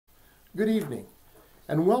Good evening,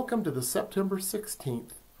 and welcome to the September 16th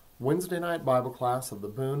Wednesday night Bible class of the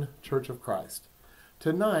Boone Church of Christ.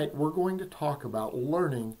 Tonight, we're going to talk about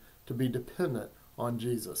learning to be dependent on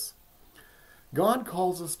Jesus. God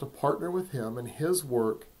calls us to partner with Him in His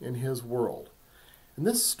work in His world. And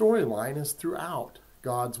this storyline is throughout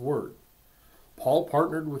God's Word. Paul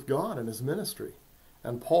partnered with God in his ministry,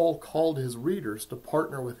 and Paul called his readers to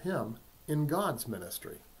partner with him in God's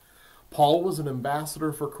ministry. Paul was an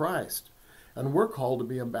ambassador for Christ, and we're called to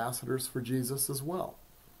be ambassadors for Jesus as well.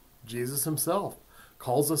 Jesus himself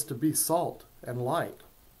calls us to be salt and light.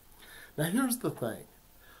 Now here's the thing.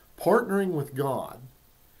 Partnering with God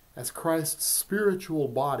as Christ's spiritual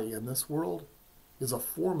body in this world is a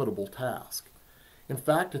formidable task. In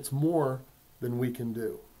fact, it's more than we can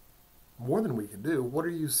do. More than we can do? What are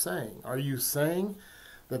you saying? Are you saying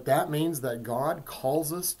that means that God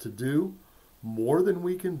calls us to do more than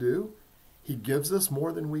we can do? He gives us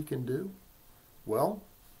more than we can do? Well,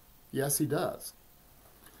 yes, He does.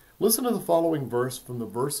 Listen to the following verse from the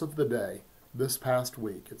verse of the day this past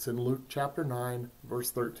week. It's in Luke chapter 9, verse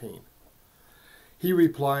 13. He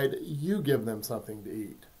replied, "You give them something to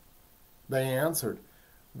eat." They answered,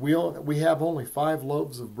 We have only 5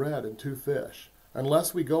 loaves of bread and 2 fish,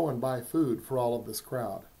 unless we go and buy food for all of this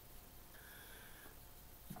crowd.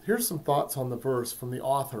 Here's some thoughts on the verse from the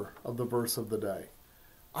author of the verse of the day.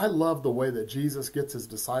 I love the way that Jesus gets his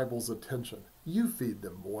disciples' attention. You feed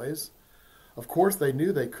them, boys. Of course, they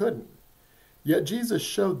knew they couldn't. Yet Jesus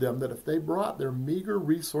showed them that if they brought their meager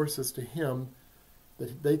resources to Him,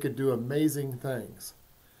 that they could do amazing things.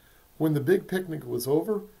 When the big picnic was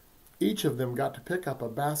over, each of them got to pick up a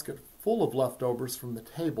basket full of leftovers from the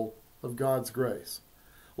table of God's grace.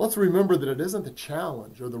 Let's remember that it isn't the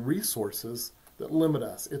challenge or the resources that limit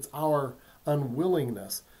us. It's our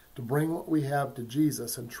unwillingness to bring what we have to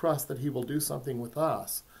Jesus and trust that He will do something with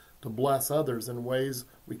us to bless others in ways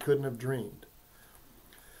we couldn't have dreamed.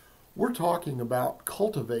 We're talking about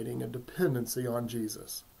cultivating a dependency on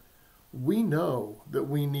Jesus. We know that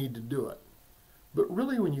we need to do it. But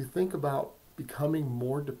really, when you think about becoming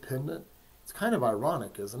more dependent, it's kind of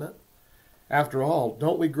ironic, isn't it? After all,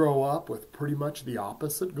 don't we grow up with pretty much the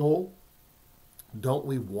opposite goal? Don't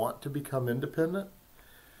we want to become independent?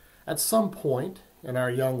 At some point in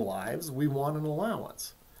our young lives, we want an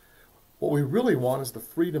allowance. What we really want is the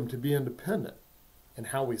freedom to be independent in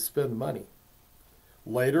how we spend money.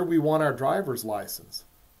 Later, we want our driver's license.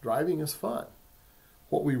 Driving is fun.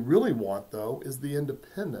 What we really want, though, is the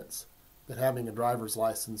independence that having a driver's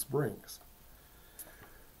license brings.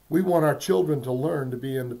 We want our children to learn to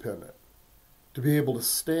be independent, to be able to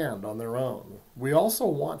stand on their own. We also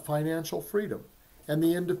want financial freedom and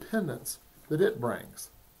the independence that it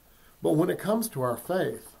brings. But when it comes to our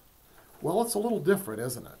faith, well, it's a little different,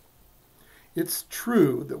 isn't it? It's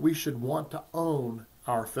true that we should want to own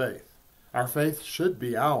our faith. Our faith should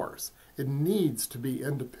be ours. It needs to be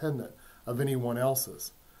independent of anyone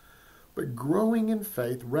else's. But growing in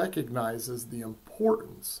faith recognizes the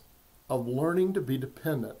importance of learning to be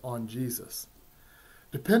dependent on Jesus.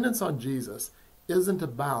 Dependence on Jesus isn't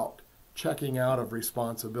about checking out of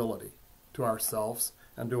responsibility to ourselves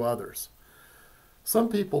and to others. Some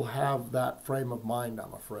people have that frame of mind,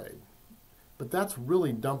 I'm afraid. But that's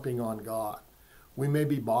really dumping on God. We may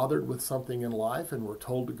be bothered with something in life and we're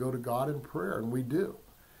told to go to God in prayer, and we do.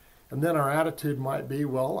 And then our attitude might be,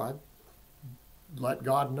 well, I've let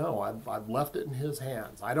God know. I've left it in His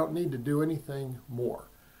hands. I don't need to do anything more.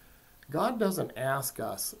 God doesn't ask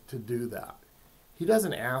us to do that. He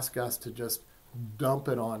doesn't ask us to just dump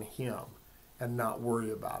it on Him and not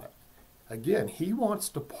worry about it. Again, He wants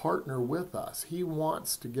to partner with us. He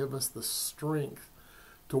wants to give us the strength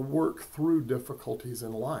to work through difficulties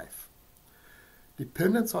in life.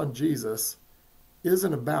 Dependence on Jesus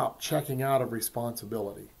isn't about checking out of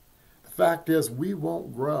responsibility. The fact is, we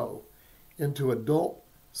won't grow into adult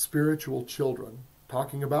spiritual children,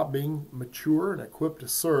 talking about being mature and equipped to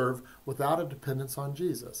serve without a dependence on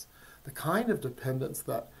Jesus. The kind of dependence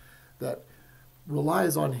that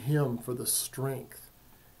relies on Him for the strength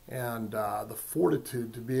and the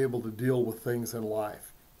fortitude to be able to deal with things in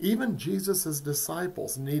life. Even Jesus'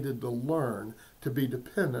 disciples needed to learn to be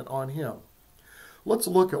dependent on Him. Let's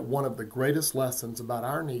look at one of the greatest lessons about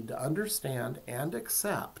our need to understand and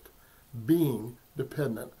accept being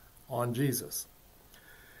dependent on Jesus.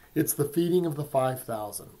 It's the feeding of the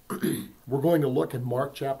 5,000. We're going to look in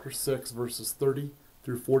Mark chapter 6, verses 30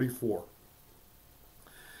 through 44.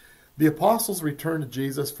 The apostles returned to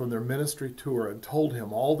Jesus from their ministry tour and told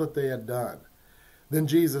Him all that they had done. Then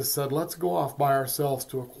Jesus said, "Let's go off by ourselves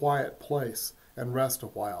to a quiet place and rest a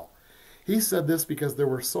while." He said this because there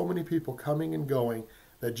were so many people coming and going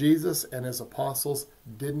that Jesus and his apostles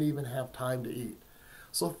didn't even have time to eat.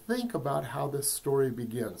 So think about how this story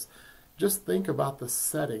begins. Just think about the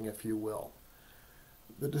setting, if you will.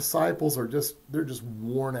 The disciples they're just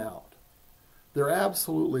worn out. They're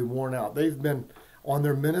absolutely worn out. They've been on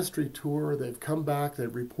their ministry tour. They've come back.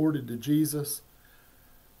 They've reported to Jesus.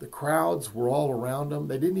 The crowds were all around them.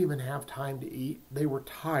 They didn't even have time to eat. They were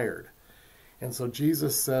tired. And so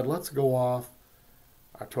Jesus said, let's go off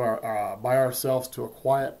by ourselves to a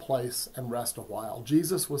quiet place and rest a while.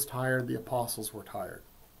 Jesus was tired. The apostles were tired.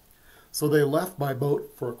 So they left by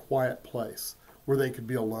boat for a quiet place where they could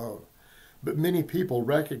be alone. But many people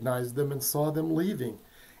recognized them and saw them leaving,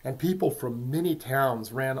 and people from many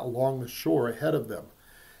towns ran along the shore ahead of them.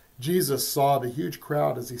 Jesus saw the huge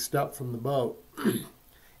crowd as he stepped from the boat,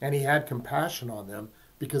 and he had compassion on them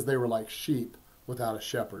because they were like sheep without a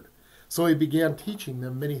shepherd. So he began teaching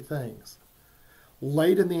them many things.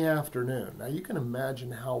 Late in the afternoon, now you can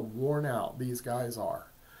imagine how worn out these guys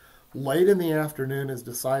are. Late in the afternoon, his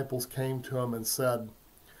disciples came to him and said,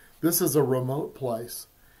 "This is a remote place.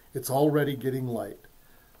 It's already getting late.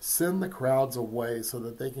 Send the crowds away so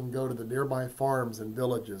that they can go to the nearby farms and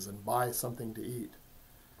villages and buy something to eat."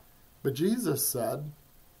 But Jesus said,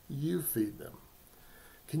 "You feed them."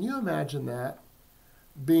 Can you imagine that?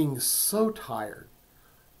 Being so tired,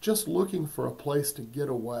 just looking for a place to get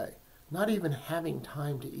away, not even having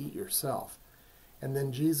time to eat yourself. And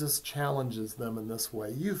then Jesus challenges them in this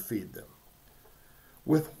way, "You feed them."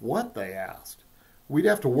 With what, they asked? We'd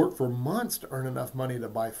have to work for months to earn enough money to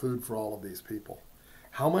buy food for all of these people.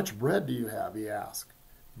 "How much bread do you have?" he asked.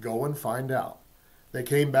 "Go and find out." They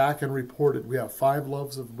came back and reported, "We have 5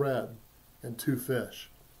 loaves of bread and 2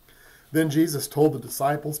 fish. Then Jesus told the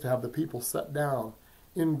disciples to have the people sit down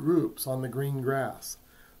in groups on the green grass.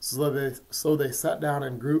 So they sat down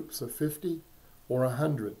in groups of 50 or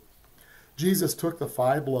 100. Jesus took the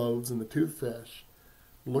 5 loaves and the 2 fish,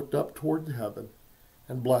 looked up toward heaven,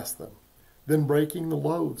 and blessed them. Then breaking the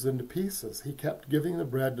loaves into pieces, he kept giving the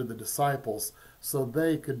bread to the disciples so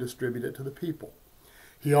they could distribute it to the people.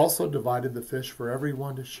 He also divided the fish for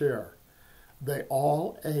everyone to share. They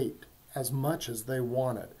all ate as much as they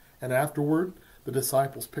wanted, and afterward the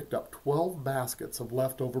disciples picked up 12 baskets of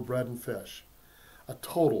leftover bread and fish. A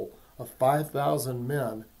total of 5,000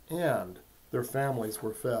 men and their families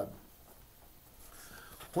were fed.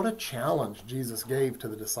 What a challenge Jesus gave to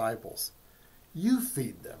the disciples. You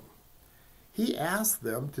feed them. He asked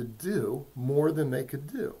them to do more than they could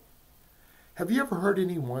do. Have you ever heard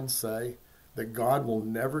anyone say that God will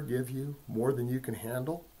never give you more than you can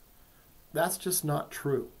handle? That's just not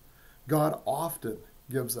true. God often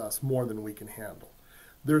gives us more than we can handle.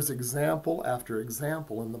 There's example after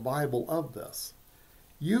example in the Bible of this.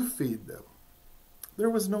 You feed them. There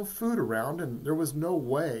was no food around, and there was no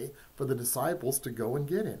way for the disciples to go and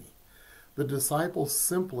get any. The disciples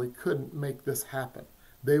simply couldn't make this happen.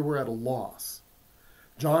 They were at a loss.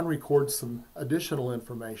 John records some additional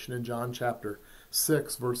information in John chapter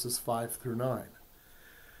 6, verses 5 through 9.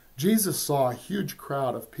 Jesus saw a huge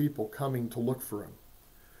crowd of people coming to look for him.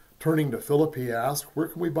 Turning to Philip, he asked, "Where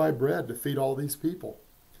can we buy bread to feed all these people?"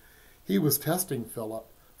 He was testing Philip,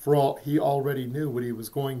 for he already knew what he was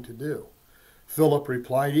going to do. Philip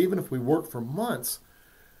replied, "Even if we worked for months,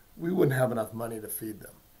 we wouldn't have enough money to feed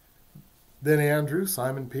them." Then Andrew,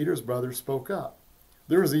 Simon Peter's brother, spoke up.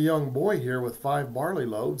 "There is a young boy here with 5 barley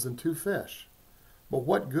loaves and 2 fish. But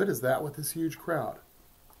what good is that with this huge crowd?"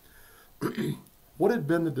 What had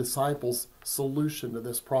been the disciples' solution to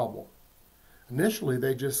this problem? Initially,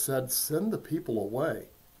 they just said, "Send the people away."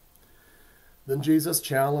 Then Jesus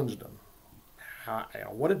challenged them.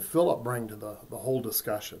 What did Philip bring to the whole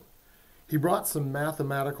discussion? He brought some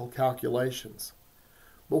mathematical calculations.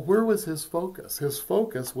 But where was his focus? His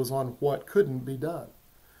focus was on what couldn't be done.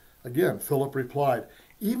 Again, Philip replied,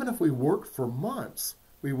 "Even if we worked for months,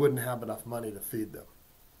 we wouldn't have enough money to feed them."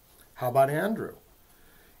 How about Andrew?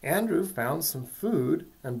 Andrew found some food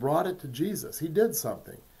and brought it to Jesus. He did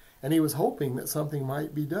something, and he was hoping that something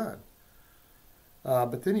might be done.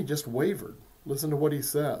 But then he just wavered. Listen to what he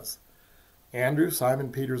says. Andrew,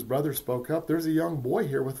 Simon Peter's brother, spoke up. "There's a young boy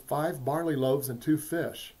here with 5 barley loaves and 2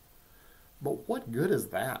 fish. But what good is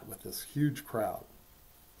that with this huge crowd?"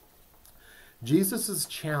 Jesus'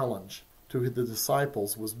 challenge to the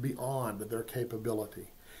disciples was beyond their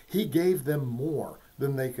capability. He gave them more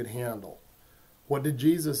than they could handle. What did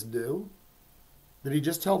Jesus do? Did he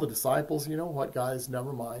just tell the disciples, "You know what, guys,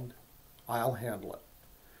 never mind, I'll handle it"?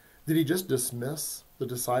 Did he just dismiss the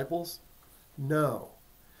disciples? No.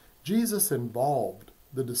 Jesus involved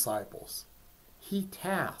the disciples. He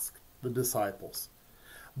tasked the disciples.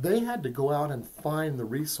 They had to go out and find the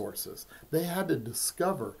resources. They had to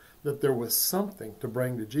discover that there was something to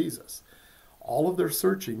bring to Jesus. All of their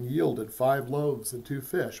searching yielded 5 loaves and 2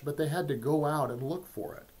 fish, but they had to go out and look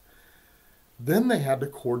for it. Then they had to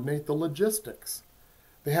coordinate the logistics.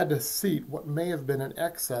 They had to seat what may have been in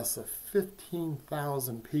excess of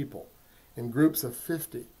 15,000 people in groups of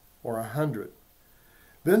 50 or 100.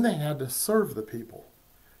 Then they had to serve the people.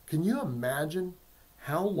 Can you imagine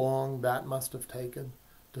how long that must have taken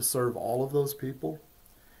to serve all of those people?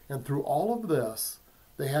 And through all of this,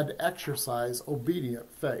 they had to exercise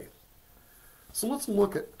obedient faith. So let's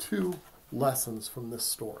look at 2 lessons from this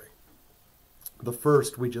story. The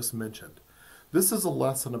first we just mentioned. This is a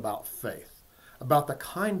lesson about faith, about the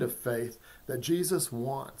kind of faith that Jesus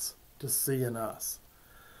wants to see in us.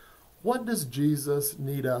 What does Jesus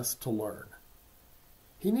need us to learn?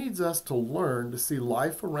 He needs us to learn to see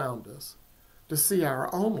life around us, to see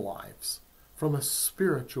our own lives from a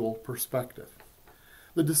spiritual perspective.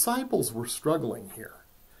 The disciples were struggling here.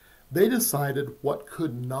 They decided what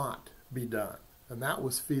could not be done, and that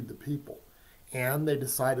was feed the people. And they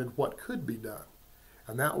decided what could be done,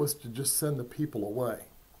 and that was to just send the people away.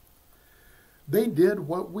 They did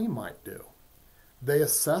what we might do. They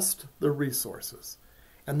assessed their resources,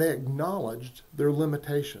 and they acknowledged their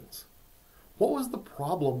limitations. What was the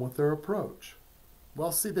problem with their approach?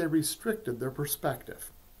 Well, see, they restricted their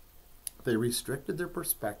perspective. They restricted their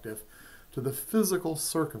perspective to the physical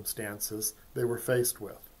circumstances they were faced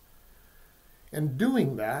with. And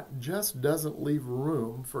doing that just doesn't leave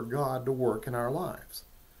room for God to work in our lives.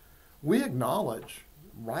 We acknowledge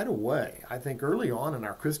right away, I think early on in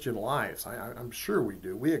our Christian lives, I'm sure we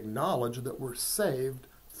do, we acknowledge that we're saved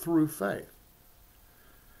through faith.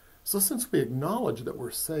 So since we acknowledge that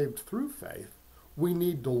we're saved through faith, we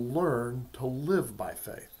need to learn to live by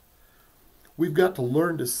faith. We've got to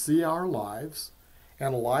learn to see our lives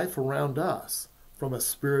and life around us from a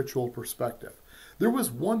spiritual perspective. There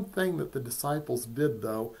was one thing that the disciples did,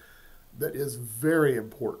 though, that is very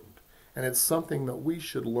important, and it's something that we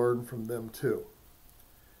should learn from them too.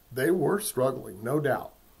 They were struggling, no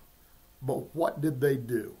doubt, but what did they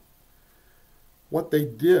do? What they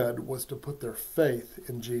did was to put their faith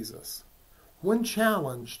in Jesus. When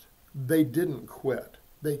challenged, they didn't quit.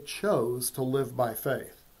 They chose to live by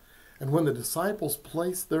faith. And when the disciples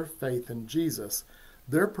placed their faith in Jesus,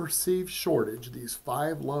 their perceived shortage, these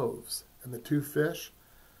 5 loaves and the 2 fish,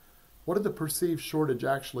 what did the perceived shortage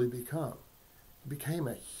actually become? It became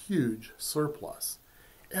a huge surplus.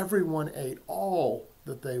 Everyone ate all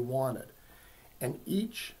that they wanted, and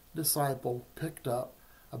each disciple picked up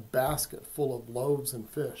a basket full of loaves and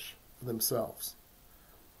fish for themselves.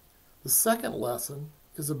 The second lesson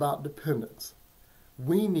is about dependence.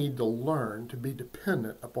 We need to learn to be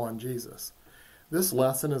dependent upon Jesus. This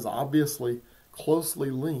lesson is obviously closely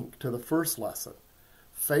linked to the first lesson.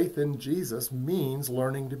 Faith in Jesus means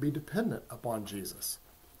learning to be dependent upon Jesus.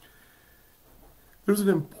 There's an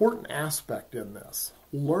important aspect in this.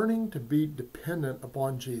 Learning to be dependent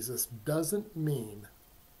upon Jesus doesn't mean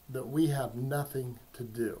that we have nothing to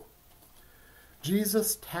do.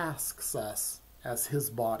 Jesus tasks us as his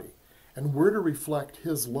body, and we're to reflect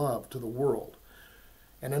his love to the world.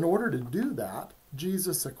 And in order to do that,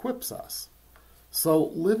 Jesus equips us. So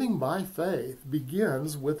living by faith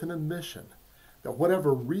begins with an admission that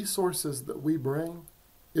whatever resources that we bring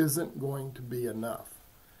isn't going to be enough.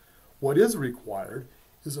 What is required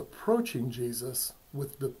is approaching Jesus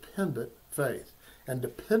with dependent faith, and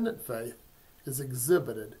dependent faith is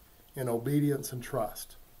exhibited in obedience and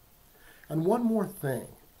trust. And one more thing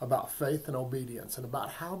about faith and obedience and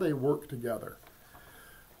about how they work together.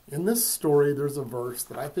 In this story, there's a verse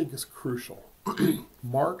that I think is crucial.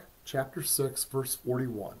 Mark chapter 6, verse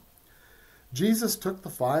 41. Jesus took the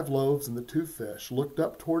 5 loaves and the 2 fish, looked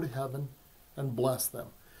up toward heaven, and blessed them.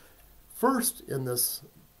 First in this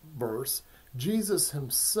verse, Jesus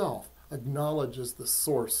himself acknowledges the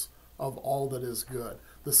source of all that is good,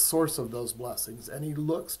 the source of those blessings, and he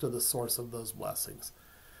looks to the source of those blessings.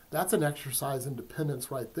 That's an exercise in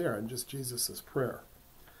dependence right there in just Jesus' prayer.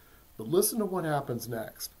 But listen to what happens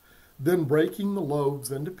next. Then breaking the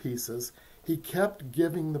loaves into pieces, he kept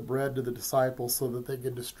giving the bread to the disciples so that they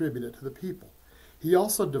could distribute it to the people. He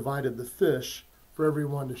also divided the fish for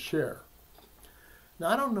everyone to share. Now,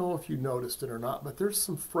 I don't know if you noticed it or not, but there's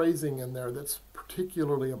some phrasing in there that's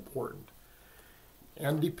particularly important.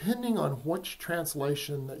 And depending on which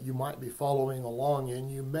translation that you might be following along in,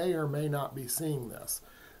 you may or may not be seeing this.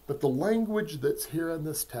 But the language that's here in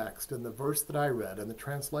this text, in the verse that I read, and the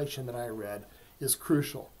translation that I read, is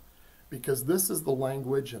crucial. Because this is the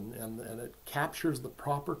language and it captures the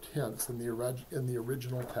proper tense in the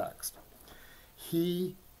original text.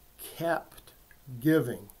 He kept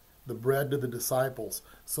giving the bread to the disciples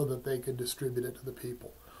so that they could distribute it to the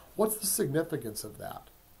people. What's the significance of that?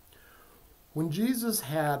 When Jesus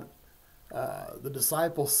had the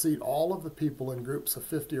disciples seat all of the people in groups of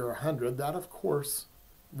 50 or 100, that of course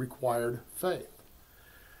required faith.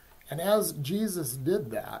 And as Jesus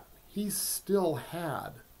did that, he still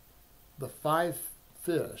had the 5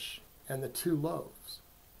 fish and the 2 loaves.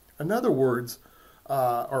 In other words,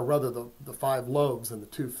 or rather the 5 loaves and the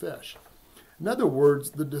 2 fish. In other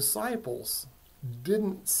words, the disciples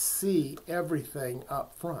didn't see everything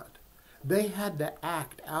up front. They had to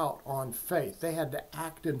act out on faith. They had to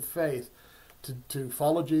act in faith to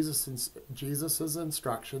follow Jesus's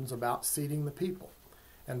instructions about seating the people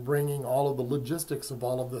and bringing all of the logistics of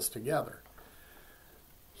all of this together.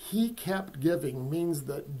 He kept giving means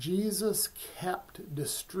that Jesus kept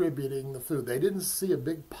distributing the food. They didn't see a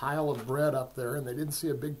big pile of bread up there, and they didn't see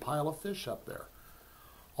a big pile of fish up there.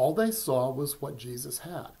 All they saw was what Jesus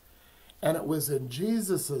had. And it was in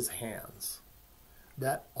Jesus's hands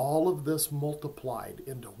that all of this multiplied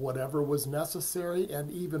into whatever was necessary and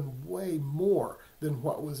even way more than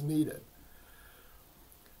what was needed.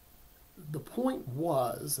 The point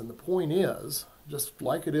was, and the point is, just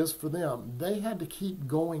like it is for them, they had to keep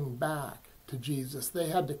going back to Jesus. They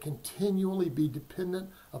had to continually be dependent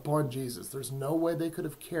upon Jesus. There's no way they could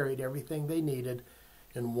have carried everything they needed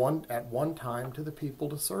at one time to the people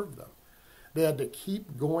to serve them. They had to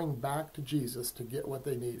keep going back to Jesus to get what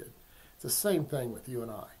they needed. It's the same thing with you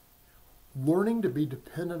and I. Learning to be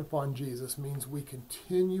dependent upon Jesus means we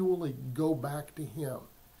continually go back to him.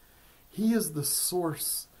 He is the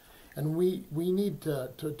source, and we need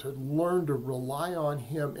to learn to rely on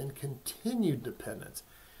him in continued dependence.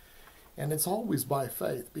 And it's always by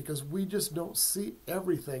faith, because we just don't see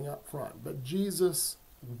everything up front. But Jesus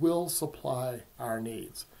will supply our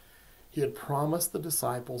needs. He had promised the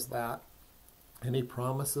disciples that, and he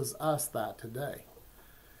promises us that today.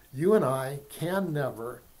 You and I can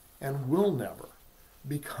never and will never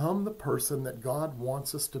become the person that God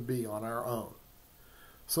wants us to be on our own.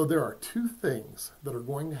 So there are 2 things that are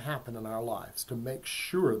going to happen in our lives to make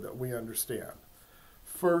sure that we understand.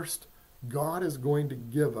 First, God is going to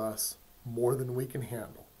give us more than we can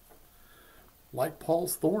handle, like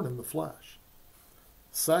Paul's thorn in the flesh.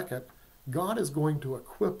 Second, God is going to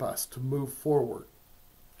equip us to move forward,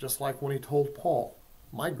 just like when he told Paul,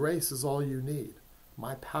 "My grace is all you need.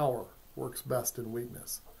 My power works best in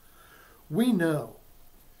weakness." We know,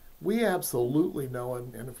 we absolutely know,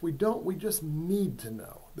 and if we don't, we just need to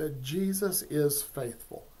know that Jesus is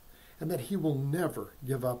faithful and that he will never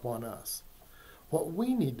give up on us. What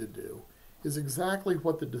we need to do is exactly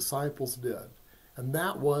what the disciples did, and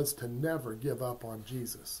that was to never give up on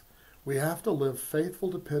Jesus. We have to live faithful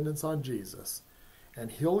dependence on Jesus, and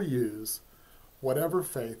he'll use whatever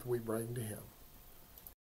faith we bring to him.